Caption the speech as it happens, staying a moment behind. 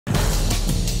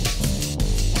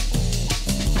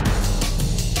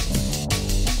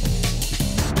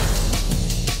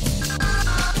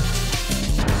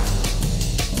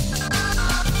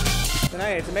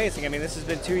amazing. I mean, this has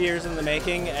been 2 years in the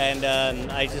making, and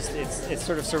it's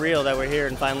sort of surreal that we're here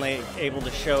and finally able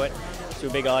to show it to a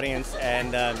big audience.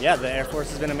 And yeah, the Air Force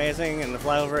has been amazing, and the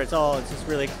flyover, it's just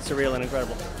really surreal and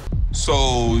incredible.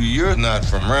 So you're not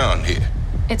from around here?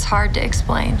 It's hard to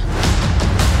explain.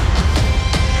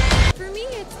 For me,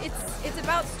 it's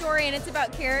about story and it's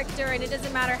about character, and it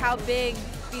doesn't matter how big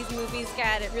these movies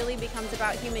get. It really becomes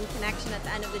about human connection at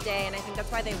the end of the day, and I think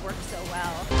that's why they work so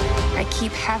well. I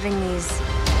keep having these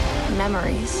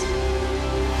memories.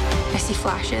 I see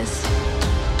flashes.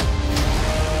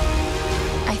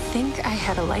 I think I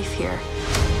had a life here.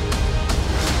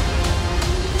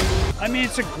 I mean,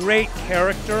 it's a great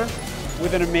character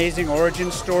with an amazing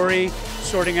origin story,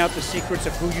 sorting out the secrets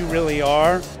of who you really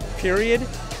are, period.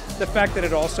 The fact that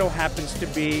it also happens to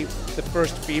be the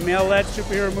first female-led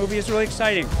superhero movie is really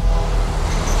exciting.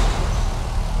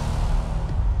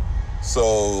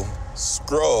 So,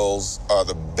 Skrulls are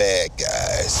the bad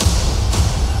guys.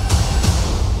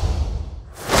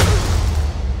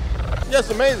 Yes,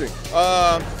 amazing.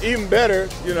 Even better,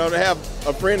 you know, to have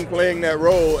a friend playing that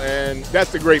role, and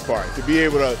that's the great part, to be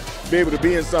able to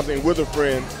be in something with a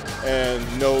friend and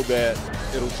know that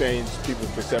it'll change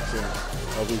people's perception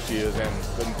of who she is and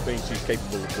the things she's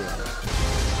capable of doing.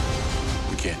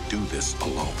 We can't do this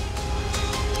alone.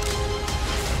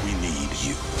 We need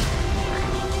you.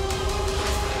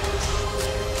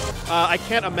 I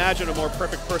can't imagine a more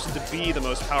perfect person to be the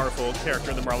most powerful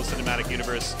character in the Marvel Cinematic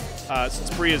Universe, since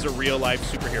Brie is a real-life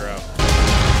superhero.